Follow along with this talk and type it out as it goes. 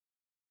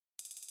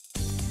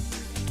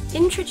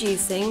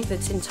Introducing the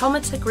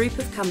Tintometer group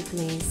of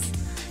companies.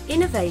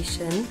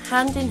 Innovation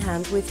hand in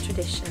hand with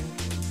tradition.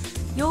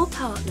 Your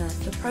partner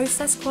for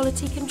process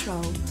quality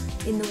control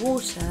in the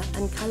water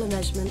and colour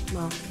measurement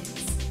markets.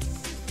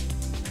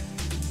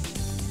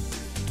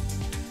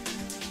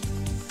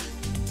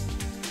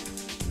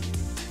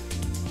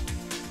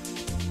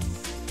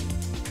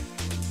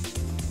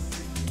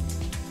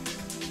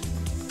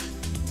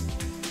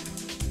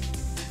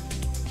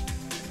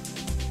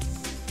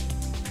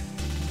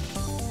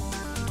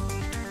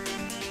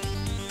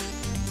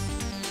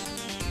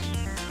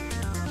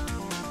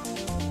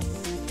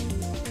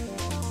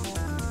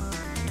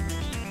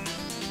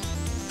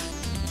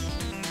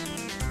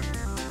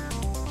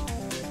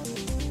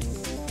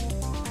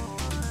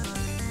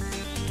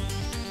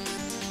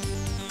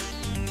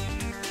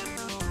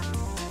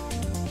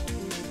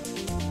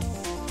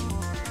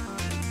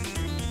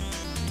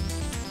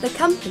 The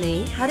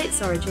company had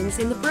its origins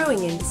in the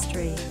brewing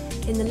industry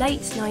in the late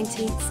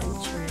 19th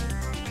century.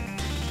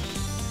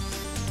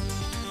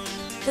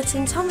 The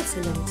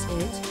Tintometer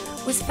Limited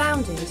was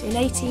founded in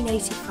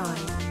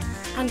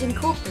 1885 and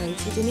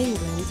incorporated in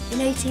England in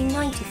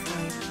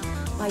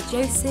 1895 by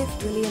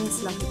Joseph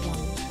Williams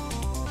Lovibond.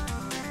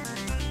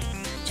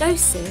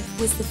 Joseph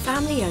was the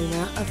family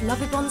owner of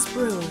Lovibond's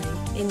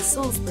brewery in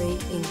Salisbury,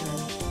 England.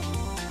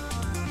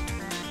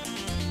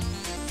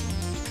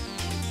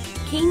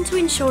 Keen to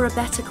ensure a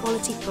better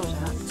quality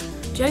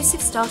product, Joseph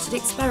started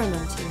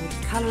experimenting with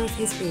the colour of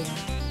his beer.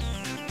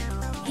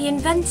 He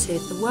invented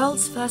the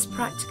world's first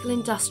practical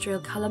industrial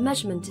colour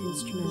measurement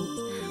instrument,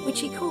 which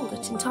he called a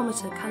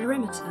tintometer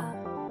colorimeter.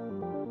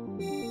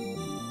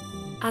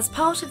 As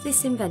part of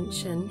this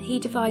invention, he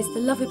devised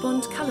the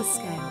Lovibond colour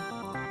scale,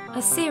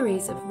 a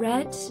series of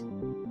red,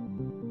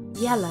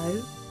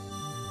 yellow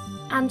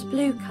and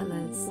blue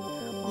colours,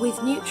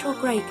 with neutral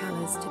grey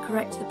colours to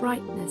correct the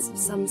brightness of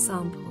some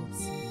samples.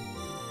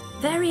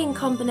 Varying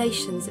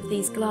combinations of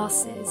these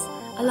glasses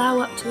allow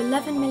up to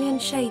 11 million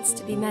shades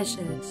to be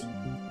measured.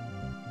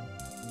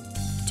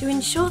 To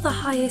ensure the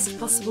highest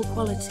possible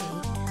quality,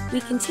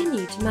 we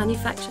continue to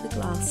manufacture the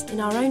glass in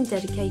our own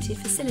dedicated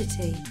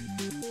facility.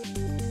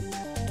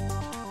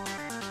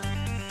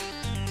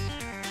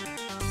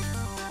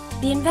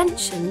 The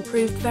invention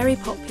proved very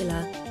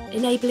popular,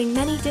 enabling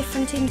many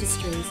different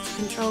industries to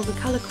control the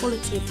colour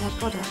quality of their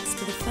products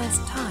for the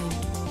first time.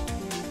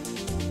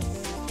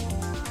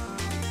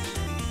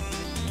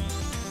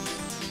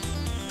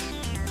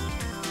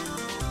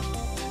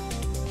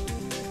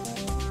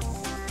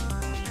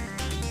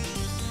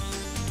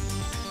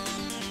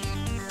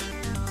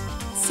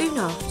 Soon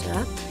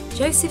after,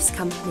 Joseph's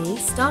company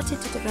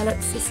started to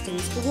develop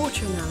systems for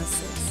water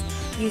analysis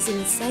using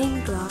the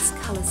same glass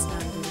colour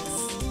standards.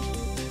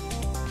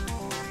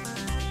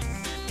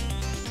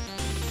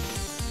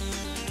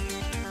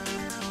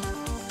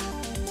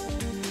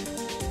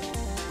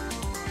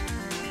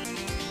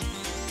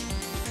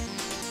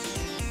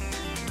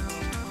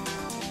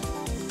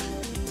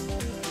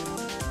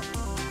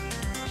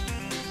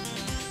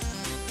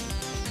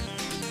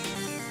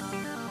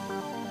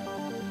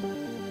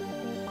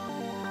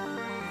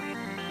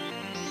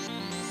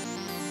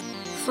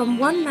 From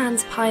one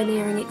man's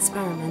pioneering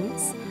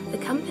experiments, the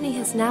company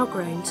has now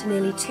grown to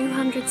nearly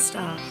 200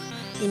 staff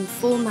in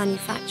 4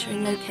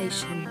 manufacturing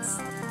locations.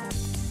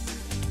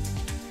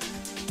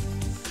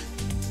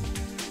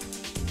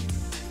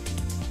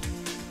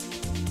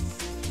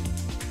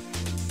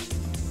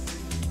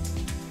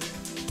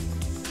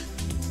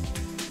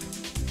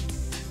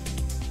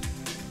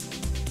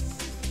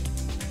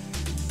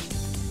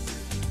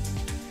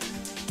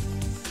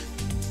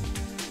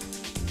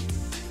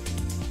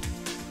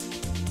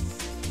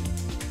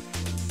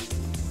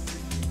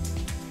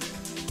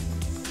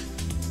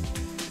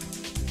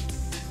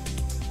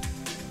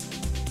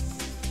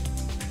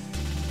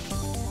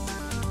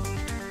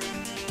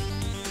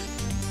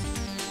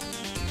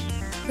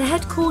 The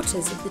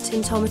headquarters of the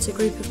Tintometer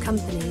group of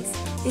companies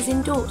is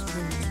in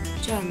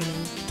Dortmund,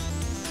 Germany.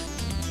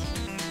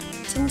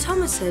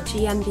 Tintometer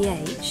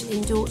GmbH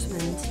in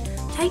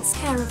Dortmund takes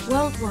care of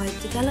worldwide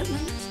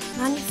development,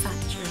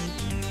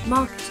 manufacturing,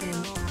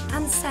 marketing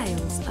and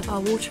sales of our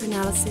water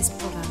analysis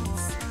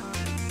products.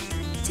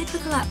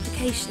 Typical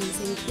applications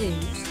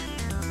include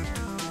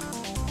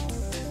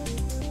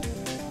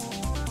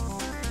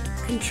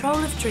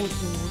control of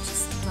drinking water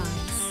supplies,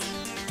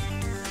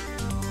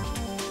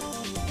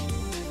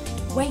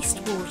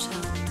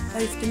 wastewater,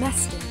 both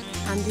domestic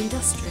and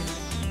industrial.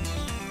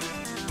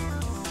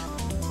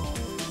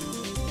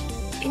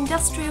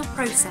 Industrial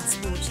process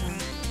water,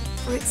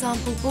 for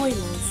example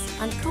boilers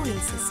and cooling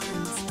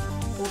systems,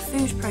 or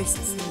food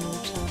processing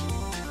water.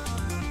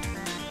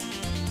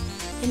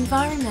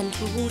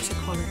 Environmental water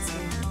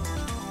quality.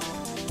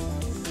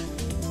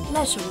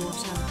 Leisure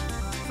water,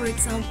 for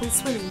example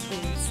swimming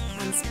pools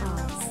and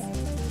spas.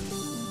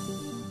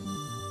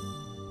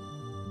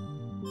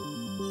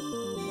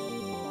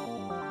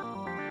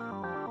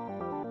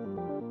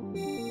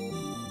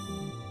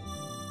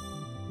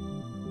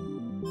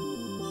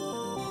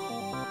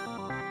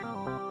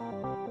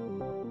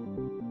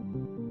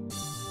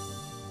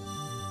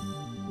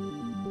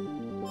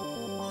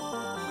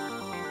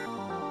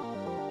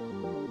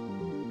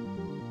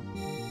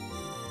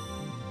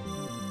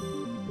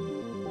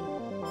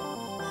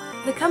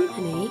 The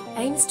company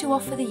aims to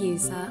offer the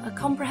user a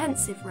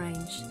comprehensive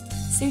range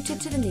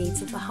suited to the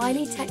needs of the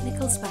highly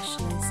technical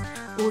specialist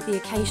or the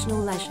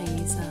occasional leisure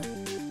user.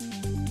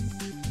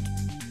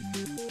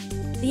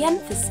 The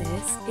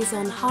emphasis is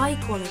on high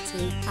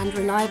quality and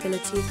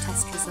reliability of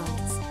test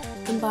results,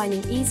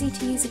 combining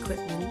easy-to-use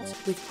equipment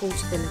with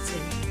portability.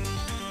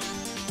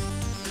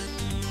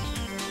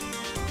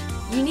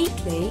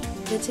 Uniquely,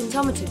 the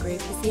Tintometer Group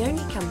is the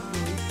only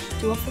company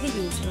to offer the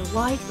user a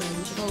wide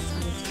range of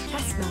alternative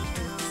test methods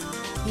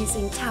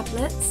using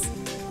tablets,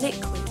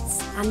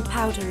 liquids and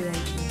powder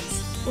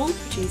reagents, all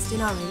produced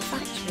in our own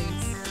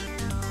factories.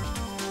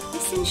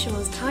 This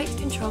ensures tight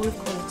control of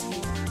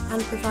quality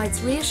and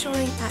provides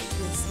reassuring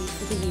accuracy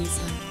for the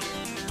user.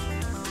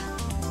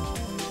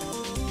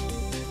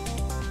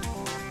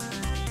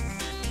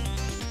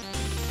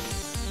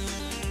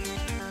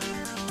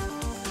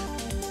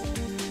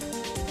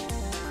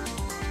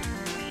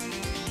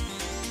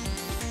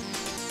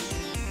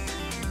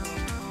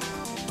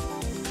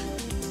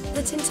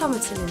 The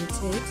Tintometer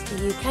Limited,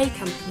 the UK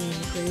company in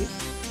the group,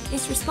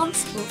 is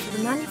responsible for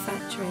the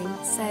manufacturing,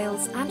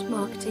 sales and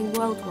marketing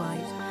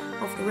worldwide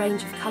of the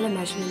range of colour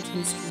measurement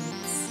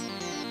instruments.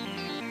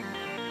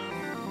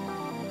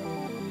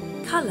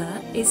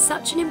 Colour is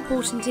such an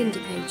important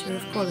indicator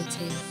of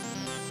quality.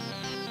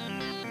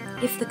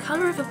 If the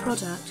colour of a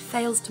product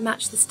fails to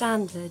match the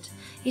standard,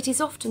 it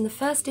is often the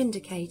first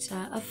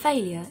indicator of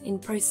failure in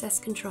process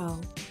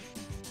control.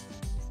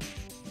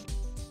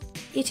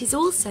 It is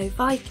also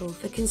vital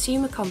for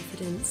consumer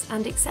confidence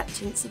and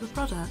acceptance of a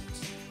product.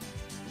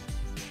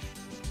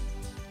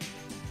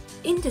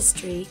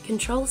 Industry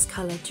controls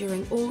colour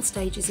during all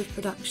stages of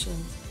production,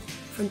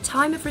 from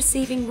time of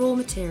receiving raw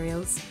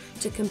materials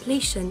to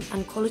completion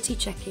and quality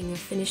checking of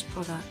finished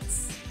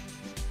products.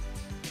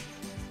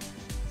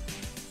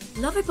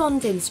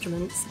 Lovibond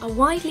instruments are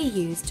widely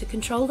used to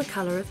control the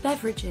colour of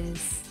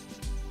beverages.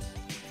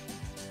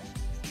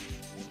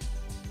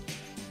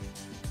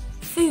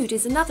 Food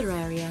is another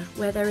area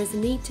where there is a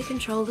need to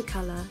control the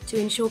colour to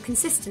ensure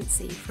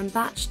consistency from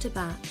batch to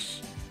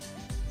batch.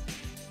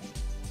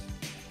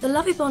 The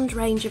Lovibond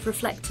range of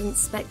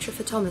reflectance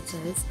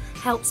spectrophotometers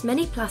helps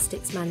many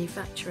plastics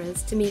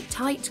manufacturers to meet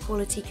tight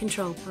quality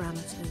control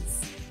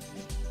parameters.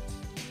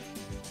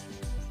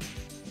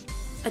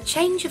 A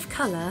change of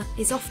colour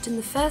is often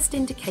the first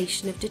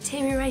indication of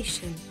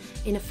deterioration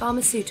in a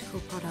pharmaceutical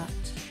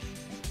product.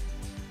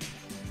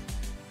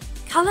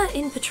 Colour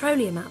in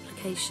petroleum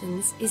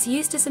applications is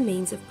used as a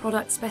means of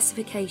product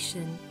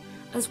specification,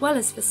 as well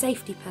as for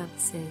safety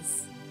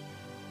purposes.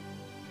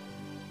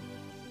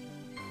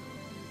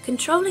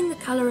 Controlling the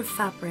colour of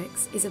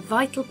fabrics is a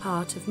vital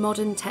part of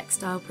modern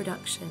textile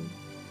production.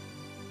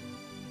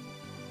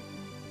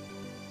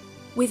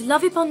 With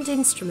Lovibond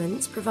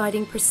instruments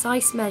providing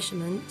precise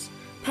measurement,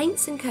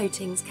 paints and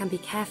coatings can be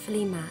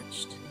carefully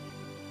matched.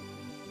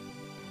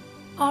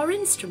 Our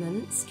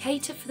instruments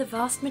cater for the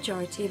vast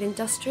majority of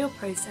industrial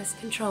process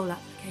control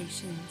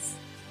applications.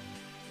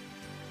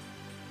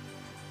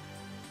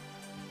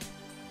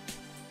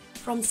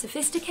 From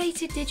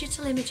sophisticated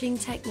digital imaging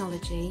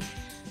technology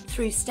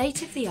through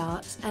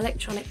state-of-the-art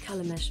electronic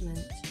colour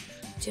measurement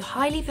to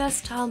highly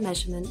versatile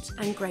measurement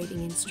and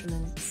grading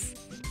instruments.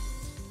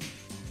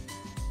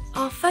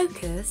 Our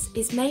focus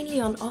is mainly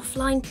on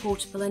offline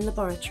portable and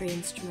laboratory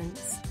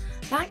instruments,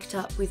 backed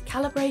up with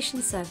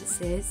calibration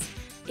services,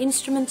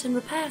 instrument and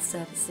repair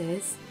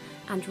services,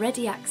 and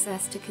ready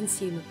access to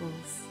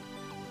consumables.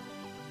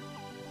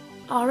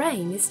 Our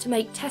aim is to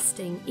make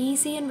testing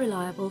easy and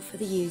reliable for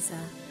the user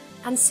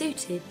and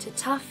suited to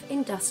tough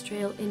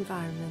industrial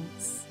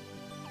environments.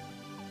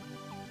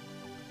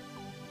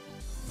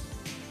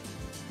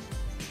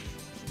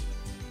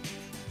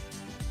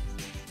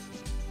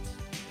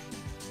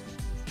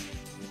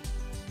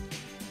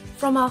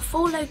 From our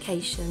 4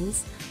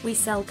 locations, we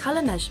sell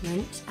colour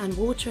measurement and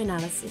water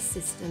analysis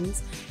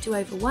systems to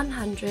over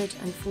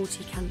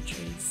 140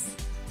 countries.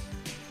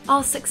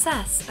 Our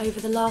success over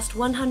the last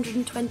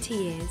 120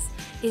 years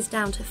is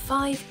down to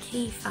 5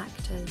 key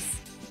factors: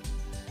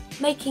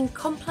 making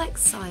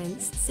complex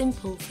science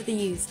simple for the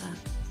user,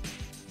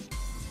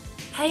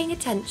 paying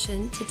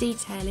attention to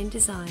detail in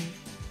design,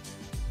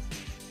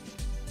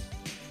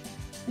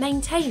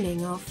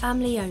 maintaining our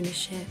family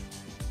ownership,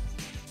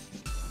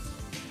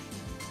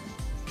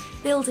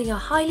 building a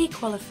highly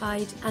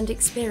qualified and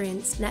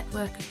experienced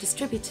network of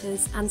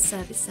distributors and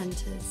service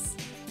centres,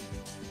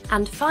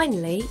 and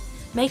finally,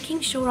 making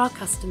sure our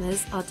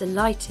customers are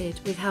delighted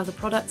with how the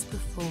products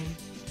perform.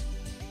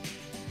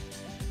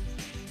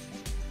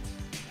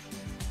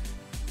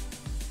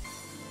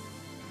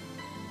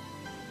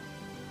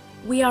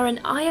 We are an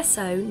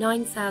ISO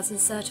 9000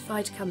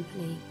 certified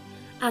company,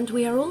 and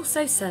we are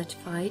also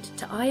certified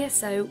to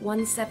ISO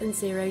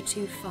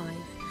 17025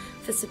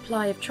 for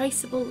supply of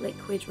traceable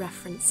liquid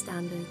reference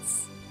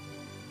standards.